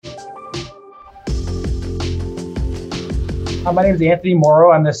My name is Anthony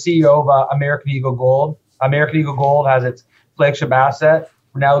Morrow. I'm the CEO of American Eagle Gold. American Eagle Gold has its flagship asset.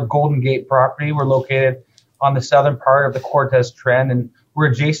 We're now Golden Gate property. We're located on the southern part of the Cortez Trend, and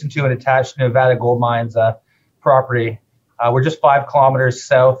we're adjacent to and attached to Nevada Gold Mines property. We're just 5 kilometers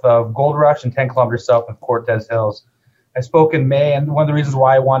south of Gold Rush and 10 kilometers south of Cortez Hills. I spoke in May, and one of the reasons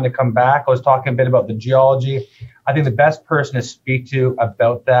why I wanted to come back, I was talking a bit about the geology. I think the best person to speak to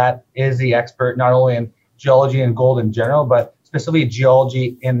about that is the expert, not only in geology and gold in general, but specifically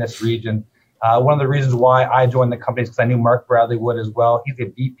geology in this region. One of the reasons why I joined the company is because I knew Mark Bradley would as well. He's the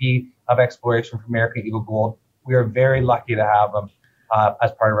VP of Exploration for American Eagle Gold. We are very lucky to have him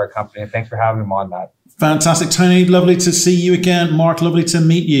as part of our company, and thanks for having him on that. Fantastic. Tony, lovely to see you again. Mark, lovely to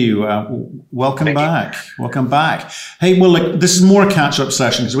meet you. Welcome back. Welcome back. Hey, well, look, this is more a catch-up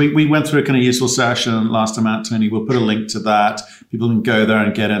session because we went through a kind of useful session last time out, Tony. We'll put a link to that. People can go there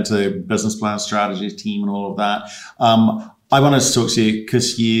and get into business plan, strategy, team, and all of that. I wanted to talk to you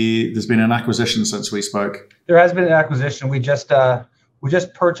because there's been an acquisition since we spoke. There has been an acquisition. We just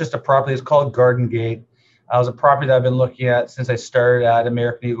purchased a property. It's called Garden Gate. It was a property that I've been looking at since I started at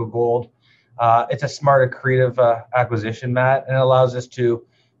American Eagle Gold. It's a smart, creative acquisition, Matt, and it allows us to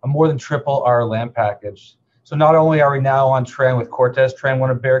more than triple our land package. So not only are we now on trend with Cortez Trend, one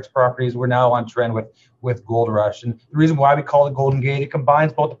of Barrick's properties, we're now on trend with Gold Rush. And the reason why we call it Golden Gate, it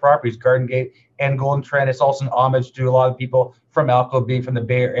combines both the properties, Garden Gate and Golden Trend. It's also an homage to a lot of people from Alco being from the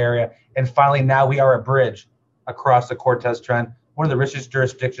Bay Area. And finally, now we are a bridge across the Cortez Trend, one of the richest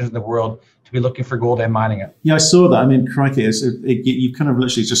jurisdictions in the world to be looking for gold and mining it. Yeah, I saw that. I mean, crikey, you kind of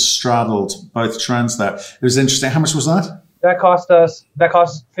literally just straddled both trends there. It was interesting. How much was that? That cost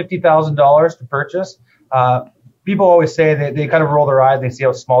 $50,000 to purchase. People always say that they kind of roll their eyes and they see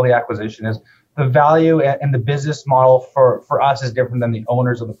how small the acquisition is. The value and the business model for us is different than the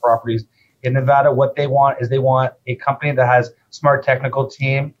owners of the properties in Nevada. What they want is they want a company that has smart technical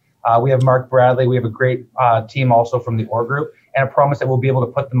team. We have Mark Bradley. We have a great team also from the OR Group, and a promise that we'll be able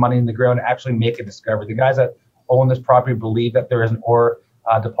to put the money in the ground and actually make a discovery. The guys that own this property believe that there is an ore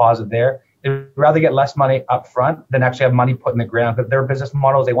deposit there. They'd rather get less money up front than actually have money put in the ground. But their business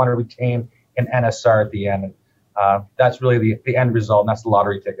model is they want to retain an NSR at the end. And that's really the end result, and that's the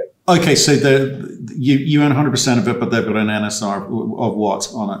lottery ticket. Okay, so you own 100% of it, but they've got an NSR of what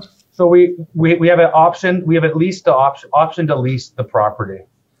on it? So we have an option. We have at least the option to lease the property.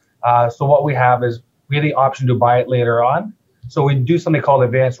 So what we have is we have the option to buy it later on. So we do something called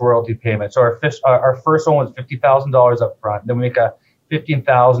advanced royalty payment. So our first one was $50,000 up front. Then we make a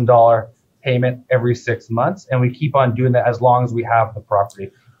 $15,000 payment every 6 months, and we keep on doing that as long as we have the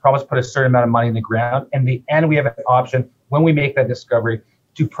property. Promise to put a certain amount of money in the ground. In the end, we have an option when we make that discovery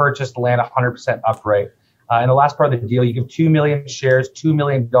to purchase the land 100% upright. In the last part of the deal, you give 2 million shares, $2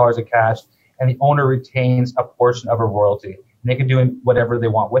 million of cash, and the owner retains a portion of a royalty. And they can do whatever they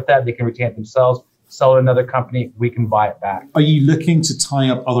want with that. They can retain it themselves, sell it to another company. We can buy it back. Are you looking to tie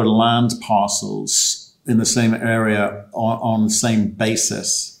up other land parcels in the same area on the same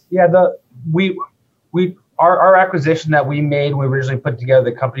basis? Yeah, our acquisition that we made when we originally put together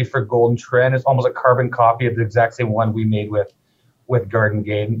the company for Golden Trend is almost a carbon copy of the exact same one we made with Garden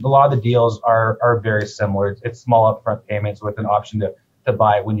Gate. And a lot of the deals are very similar. It's small upfront payments with an option to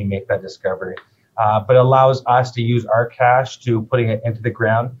buy it when you make that discovery. But it allows us to use our cash to putting it into the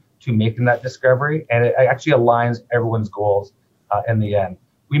ground to making that discovery. And it actually aligns everyone's goals in the end.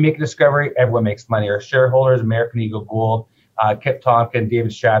 We make a discovery, everyone makes money. Our shareholders, American Eagle Gold, Kip Tonkin,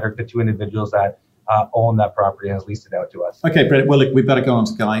 David Shattuck, the 2 individuals that own that property and has leased it out to us. Okay, brilliant. Well, look, we better go on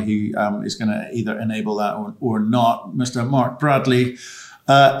to the guy who is going to either enable that or not, Mr. Mark Bradley,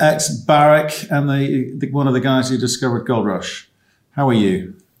 ex-Barrick and one of the guys who discovered Gold Rush. How are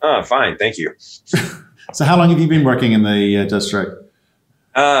you? Fine, thank you. So how long have you been working in the district?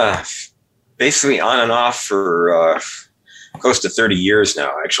 Basically on and off for close to 30 years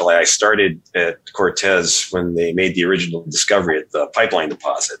now. Actually, I started at Cortez when they made the original discovery at the pipeline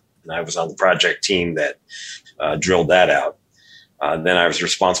deposit. And I was on the project team that drilled that out. Then I was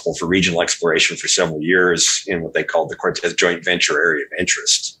responsible for regional exploration for several years in what they called the Cortez Joint Venture Area of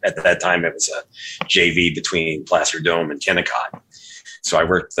Interest. At that time, it was a JV between Placer Dome and Kennecott. So I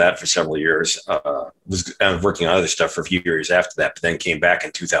worked that for several years. Was working on other stuff for a few years after that, but then came back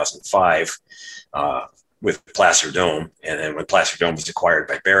in 2005 with Placer Dome. And then when Placer Dome was acquired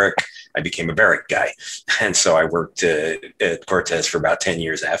by Barrick, I became a Barrick guy. And so I worked at Cortez for about 10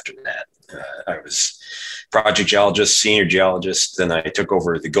 years after that. I was project geologist, senior geologist. Then I took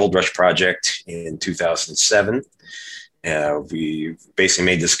over the Gold Rush project in 2007. We basically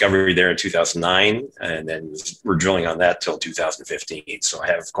made discovery there in 2009, and then we're drilling on that till 2015. So I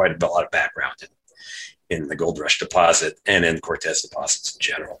have quite a lot of background in the Gold Rush deposit and in Cortez deposits in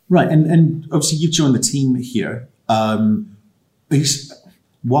general. Right, and obviously you've joined the team here.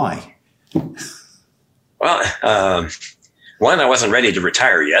 Why? Well, one, I wasn't ready to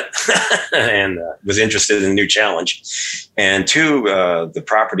retire yet and was interested in a new challenge. And two, the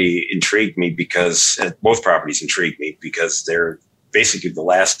property intrigued me because both properties intrigued me because they're basically the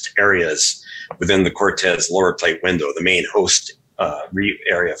last areas within the Cortez lower plate window, the main host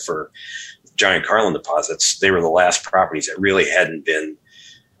area for giant Carlin deposits. They were the last properties that really hadn't been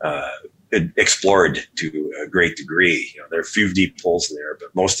explored to a great degree. There are a few deep holes in there,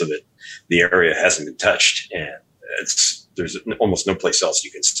 but most of it, the area hasn't been touched. And there's almost no place else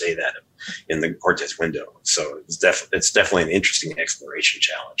you can say that in the Cortez window. So it's definitely an interesting exploration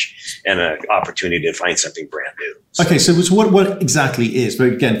challenge and an opportunity to find something brand new. Okay, so what exactly is, but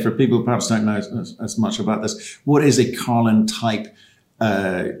again, for people who perhaps don't know as much about this, what is a Carlin type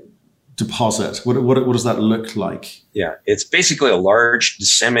deposit? What does that look like? Yeah, it's basically a large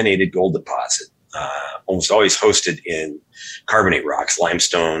disseminated gold deposit, almost always hosted in carbonate rocks,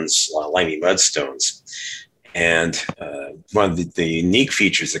 limestones, limey mudstones. And one of the unique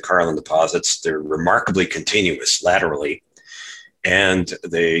features of Carlin deposits, they're remarkably continuous laterally, and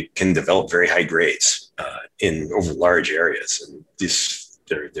they can develop very high grades in over large areas. And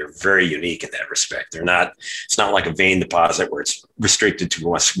they're very unique in that respect. It's not like a vein deposit where it's restricted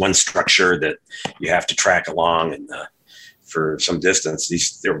to one structure that you have to track along and for some distance.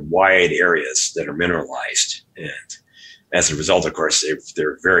 They're wide areas that are mineralized, and as a result, of course,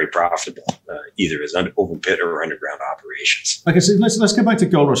 they're very profitable, either as open pit or underground operations. Okay, so let's go back to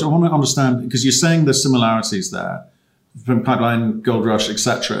Gold Rush. I want to understand, because you're saying there's similarities there from Pipeline, Gold Rush,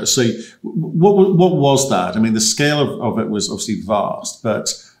 etc. So what was that? I mean, the scale of it was obviously vast,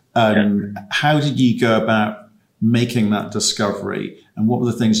 but how did you go about making that discovery? And what were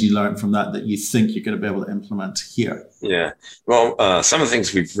the things you learned from that you think you're going to be able to implement here? Yeah, well, some of the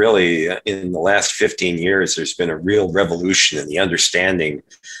things we've really, in the last 15 years, there's been a real revolution in the understanding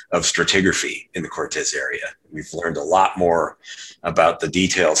of stratigraphy in the Cortez area. We've learned a lot more about the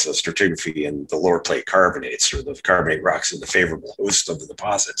details of stratigraphy in the lower plate carbonates, or the carbonate rocks in the favorable host of the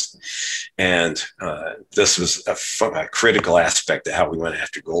deposits. And this was a critical aspect of how we went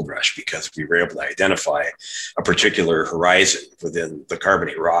after Gold Rush, because we were able to identify a particular horizon within the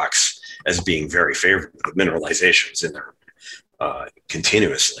carbonate rocks as being very favorable, with mineralizations in there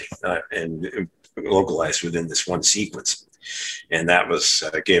continuously and localized within this one sequence. And that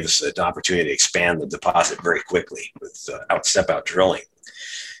gave us an opportunity to expand the deposit very quickly with step-out drilling.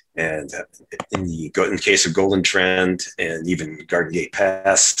 And in the case of Golden Trend and even Garden Gate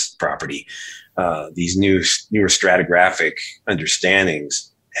Pass property, these newer stratigraphic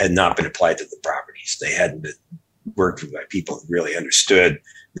understandings had not been applied to the properties. They hadn't been worked with by people who really understood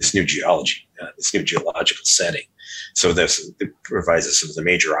this new geology, this new geological setting. So this provides us with a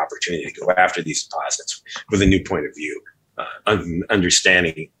major opportunity to go after these deposits with a new point of view,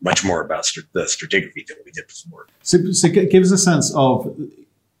 understanding much more about the stratigraphy than we did before. So give us a sense of,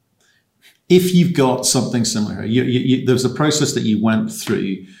 if you've got something similar, there's a process that you went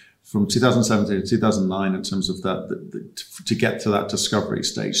through from 2017 to 2009 in terms of that to get to that discovery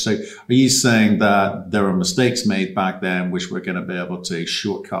stage. So are you saying that there are mistakes made back then which we're going to be able to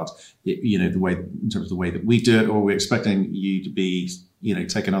shortcut, the way, in terms of the way that we do it, or are we expecting you to be,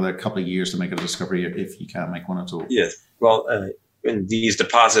 take another couple of years to make a discovery if you can't make one at all? Yes. Well, in these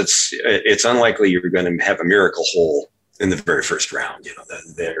deposits, it's unlikely you're going to have a miracle hole in the very first round.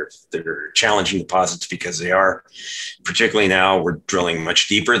 They're challenging deposits because they are, particularly now, we're drilling much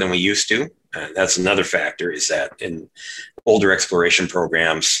deeper than we used to. And that's another factor, is that in older exploration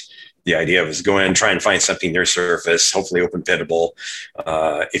programs, the idea was go in and try and find something near surface, hopefully open pitable.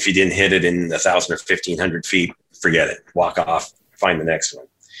 If you didn't hit it in 1,000 or 1,500 feet, forget it, walk off, find the next one.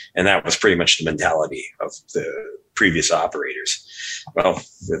 And that was pretty much the mentality of the previous operators. Well,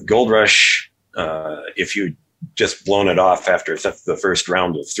 with Gold Rush, if you just blown it off after the first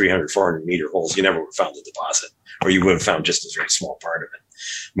round of 300, 400 meter holes, you never would have found the deposit, or you would have found just a very small part of it.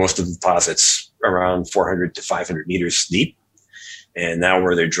 Most of the deposits around 400 to 500 meters deep. And now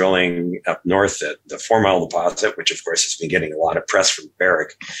where they're drilling up north at the 4 Mile deposit, which of course has been getting a lot of press from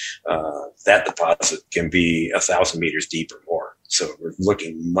Barrick, that deposit can be 1,000 meters deep or more. So we're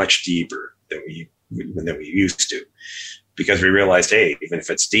looking much deeper than we used to, because we realized, hey, even if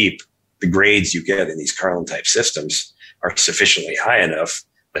it's deep, the grades you get in these Carlin type systems are sufficiently high enough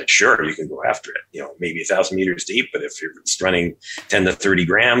that sure, you can go after it. Maybe 1,000 meters deep, but if you're running 10 to 30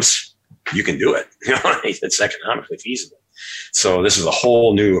 grams, you can do it. It's economically feasible. So this is a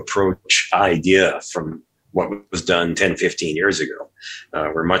whole new approach idea from what was done 10, 15 years ago.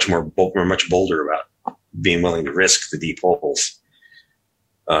 We're much bolder about being willing to risk the deep holes.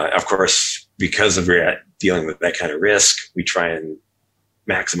 Of course, because of dealing with that kind of risk, we try and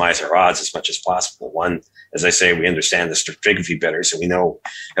maximize our odds as much as possible. One, as I say, we understand the stratigraphy better, so we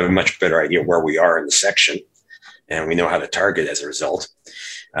have a much better idea where we are in the section, and we know how to target as a result.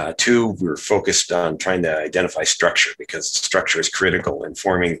 Two, we're focused on trying to identify structure, because structure is critical in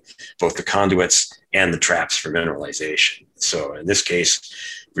forming both the conduits and the traps for mineralization. So in this case,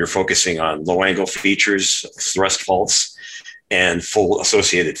 we're focusing on low angle features, thrust faults, and full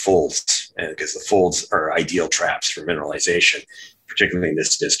associated folds, because the folds are ideal traps for mineralization, particularly in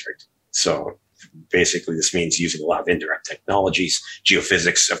this district. So basically this means using a lot of indirect technologies.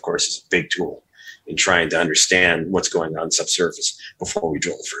 Geophysics, of course, is a big tool in trying to understand what's going on subsurface before we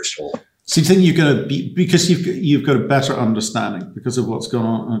drill the first hole. So you think you're going to be, because you've got a better understanding because of what's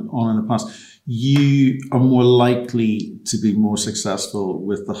gone on in the past, you are more likely to be more successful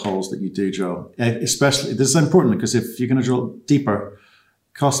with the holes that you do drill. Especially, this is important because if you're going to drill deeper,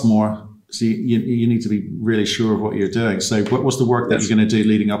 cost more. So you need to be really sure of what you're doing. So what was the work that you're going to do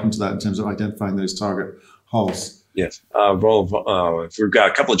leading up into that in terms of identifying those target holes? Yes. We've got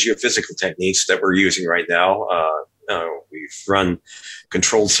a couple of geophysical techniques that we're using right now. We've run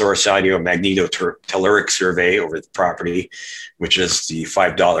controlled source audio magnetotelluric survey over the property, which is the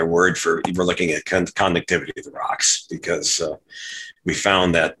 $5 word for we're looking at conductivity of the rocks, because we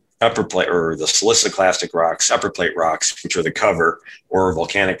found that upper plate, or the siliciclastic rocks, upper plate rocks, which are the cover, or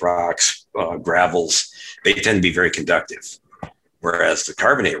volcanic rocks, gravels, they tend to be very conductive. Whereas the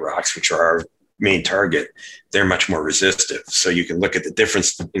carbonate rocks, which are our main target, they're much more resistive. So you can look at the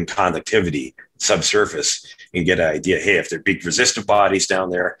difference in conductivity subsurface and get an idea, hey, if there are big resistive bodies down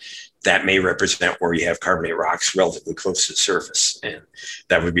there, that may represent where you have carbonate rocks relatively close to the surface. And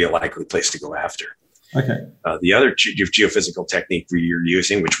that would be a likely place to go after. Okay. The other geophysical technique we're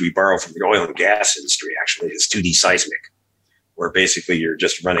using, which we borrow from the oil and gas industry, actually, is 2D seismic, where basically you're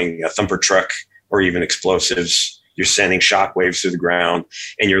just running a thumper truck or even explosives. You're sending shock waves through the ground,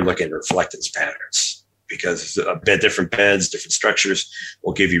 and you're looking at reflectance patterns, because different beds, different structures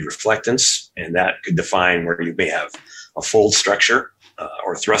will give you reflectance, and that could define where you may have a fold structure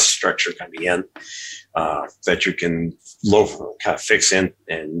or thrust structure coming in that you can kind of fix in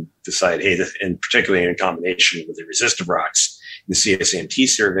and decide, hey, and particularly in combination with the resistive rocks. In the CSMT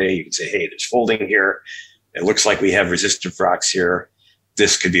survey, you can say, hey, there's folding here. It looks like we have resistive rocks here.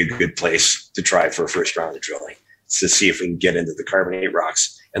 This could be a good place to try for a first round of drilling, to see if we can get into the carbonate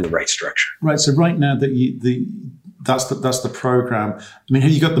rocks and the right structure. Right. So right now that's the program. I mean,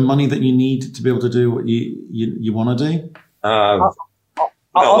 have you got the money that you need to be able to do what you want to do? I'll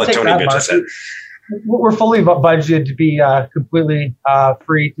let Tony bitch that. We're fully budgeted to be completely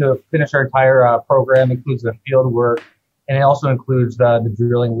free to finish our entire program. Includes the field work, and it also includes the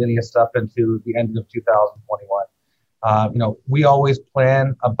drilling leading us up into the end of 2021. We always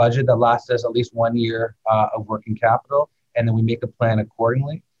plan a budget that lasts us at least 1 year of working capital, and then we make a plan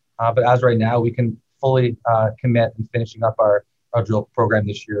accordingly. But as right now, we can fully commit in finishing up our drill program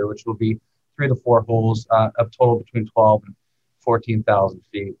this year, which will be 3 to 4 holes of total between 12 and 14,000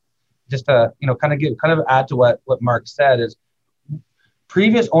 feet. Just to kind of add to what Mark said, is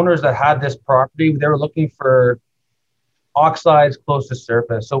previous owners that had this property, they were looking for oxides close to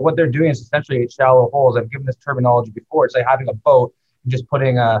surface. So what they're doing is essentially shallow holes. I've given this terminology before. It's like having a boat and just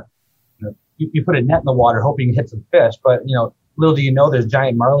putting you put a net in the water hoping you hit some fish, but little do you know there's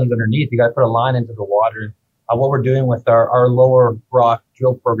giant marlins underneath. You got to put a line into the water. What we're doing with our lower rock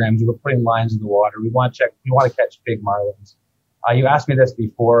drill programs, we're putting lines in the water. We want to catch big marlins. You asked me this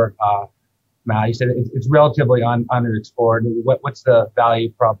before, Matt. You said it's relatively underexplored. What's the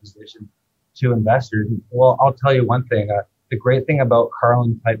value proposition to investors? Well, I'll tell you one thing. The great thing about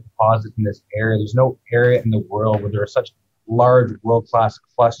Carlin type deposits in this area, there's no area in the world where there are such large world-class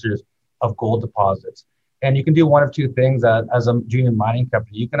clusters of gold deposits. And you can do one of two things as a junior mining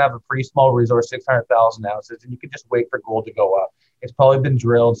company. You can have a pretty small resource, 600,000 ounces, and you can just wait for gold to go up. It's probably been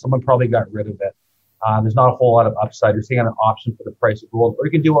drilled. Someone probably got rid of it. There's not a whole lot of upside. You're seeing an option for the price of gold. Or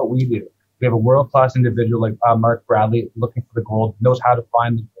you can do what we do. We have a world-class individual like Mark Bradley looking for the gold, knows how to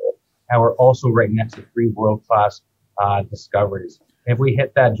find the gold. And we're also right next to 3 world-class discoveries. And if we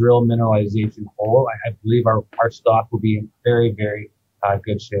hit that drill mineralization hole, I believe our stock will be in very, very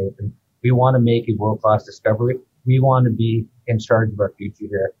good shape. And we want to make a world-class discovery. We want to be in charge of our future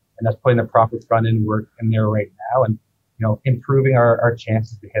here. And that's putting the proper front-end work in there right now and, improving our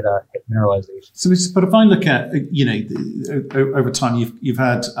chances to hit mineralization. So, but if I look at, over time, you've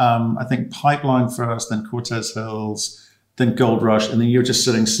had, I think, Pipeline first, then Cortez Hills, then Gold Rush, and then you're just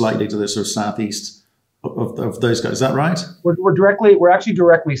sitting slightly to the sort of southeast of those guys. Is that right? We're actually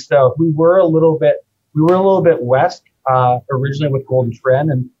directly south. We were a little bit We were a little bit west originally with Golden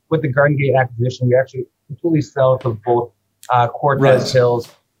Trend, and with the Garden Gate acquisition, we actually completely south of both Cortez Hills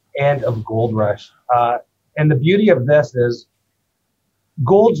and of Gold Rush. And the beauty of this is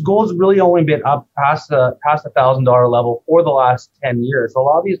gold's really only been up past the $1,000 level for the last 10 years. So a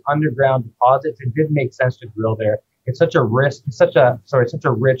lot of these underground deposits, it did make sense to drill there. It's such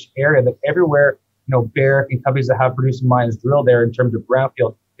a rich area that everywhere, Barrick and companies that have producing mines drill there in terms of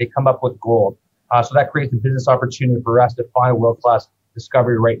brownfield, they come up with gold. So that creates a business opportunity for us to find a world-class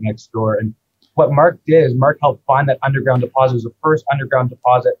discovery right next door. And what Mark did is Mark helped find that underground deposit. It was the first underground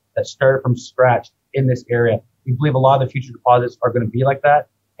deposit that started from scratch in this area. We believe a lot of the future deposits are going to be like that.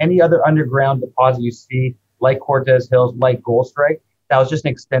 Any other underground deposit you see, like Cortez Hills, like Goldstrike, that was just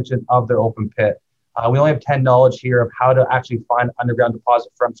an extension of their open pit. We only have 10 knowledge here of how to actually find an underground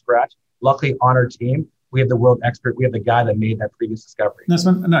deposit from scratch. Luckily, on our team, we have the world expert. We have the guy that made that previous discovery. No,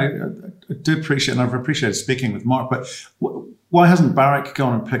 I do appreciate, and I've appreciated speaking with Mark, but why hasn't Barrick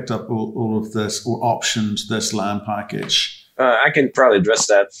gone and picked up all of this or optioned this land package? I can probably address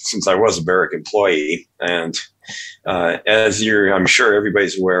that since I was a Barrick employee. And I'm sure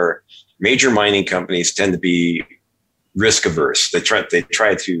everybody's aware, major mining companies tend to be risk averse. They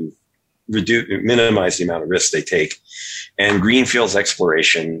try to minimize the amount of risk they take. And greenfields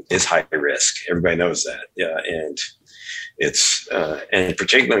exploration is high risk. Everybody knows that. Yeah, and it's and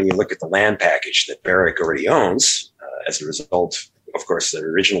particularly when you look at the land package that Barrick already owns, as a result, of course, their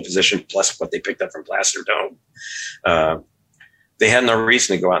original position plus what they picked up from Placer Dome. They had no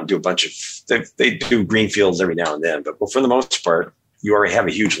reason to go out and do a bunch of. They do greenfields every now and then, but for the most part, you already have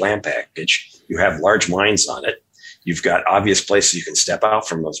a huge land package. You have large mines on it. You've got obvious places you can step out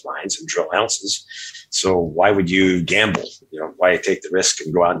from those mines and drill ounces. So why would you gamble? Why take the risk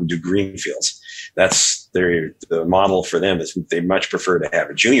and go out and do greenfields? That's the model for them is they much prefer to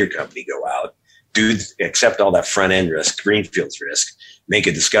have a junior company go out, accept all that front end risk, greenfields risk, make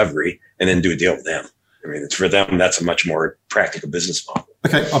a discovery, and then do a deal with them. I mean, for them, that's a much more practical business model.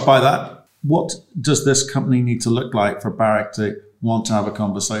 Okay, I'll buy that. What does this company need to look like for Barrick to want to have a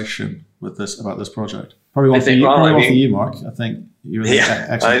conversation with about this project? Probably one for you, Mark. I think you're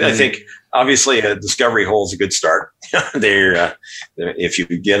I think obviously a discovery hole is a good start. If you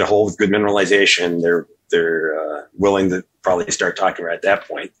get a hole with good mineralization, they're willing to probably start talking right at that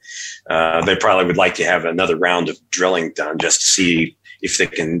point. They probably would like to have another round of drilling done just to see if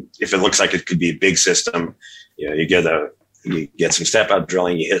it looks like it could be a big system. You get some step out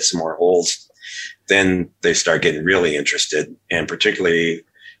drilling, you hit some more holes, then they start getting really interested, and particularly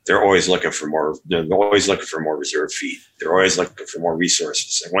they're always looking for more reserve feed. They're always looking for more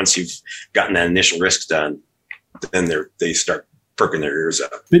resources. And once you've gotten that initial risk done, then they start perking their ears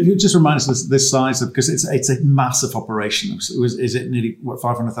up. But you just remind us this size because it's a massive operation. Is it nearly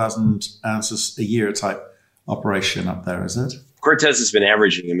 500,000 ounces a year type operation up there? Is it? Cortez has been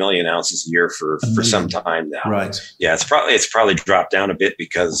averaging 1 million ounces a year for some time now. Right. Yeah, it's probably dropped down a bit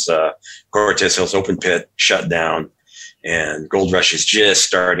because Cortez Hills open pit shut down, and Gold Rush is just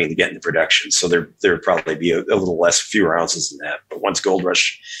starting to get into production. So there probably be a little fewer ounces than that. But once Gold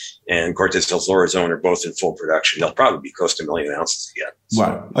Rush and Cortez Hills Lower Zone are both in full production, they'll probably be close to 1 million ounces again. So,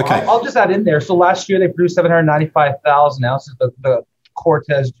 wow. Okay. I'll just add in there. So last year they produced 795,000 ounces, the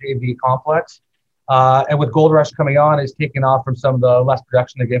Cortez JV complex. And with Gold Rush coming on, it's taken off from some of the less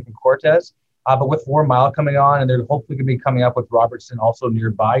production they get from Cortez. But with 4 Mile coming on, and they're hopefully going to be coming up with Robertson also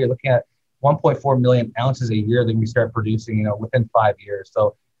nearby, you're looking at 1.4 million ounces a year that we start producing, within 5 years.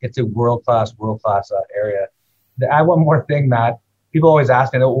 So it's a world-class area. To add one more thing, Matt, people always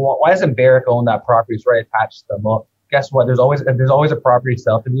ask me, why doesn't Barrick own that property? It's right attached to them. Well, guess what? There's always a property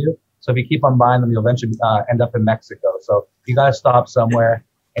south of you. So if you keep on buying them, you'll eventually end up in Mexico. So you got to stop somewhere.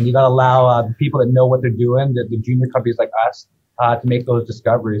 And you got to allow the people that know what they're doing, the junior companies like us, to make those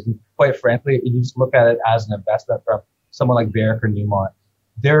discoveries. And quite frankly, you just look at it as an investment from someone like Barrick or Newmont.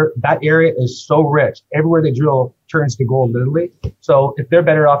 That area is so rich. Everywhere they drill turns to gold, literally. So if they're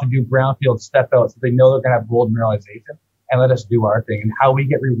better off to do brownfield step out, so they know they're going to have gold mineralization, and let us do our thing. And how we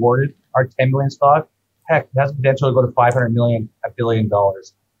get rewarded, our 10 million stock, heck, that's potential to go to 500 million, $1 billion.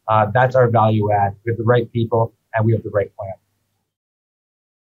 That's our value add. We have the right people, and we have the right plan.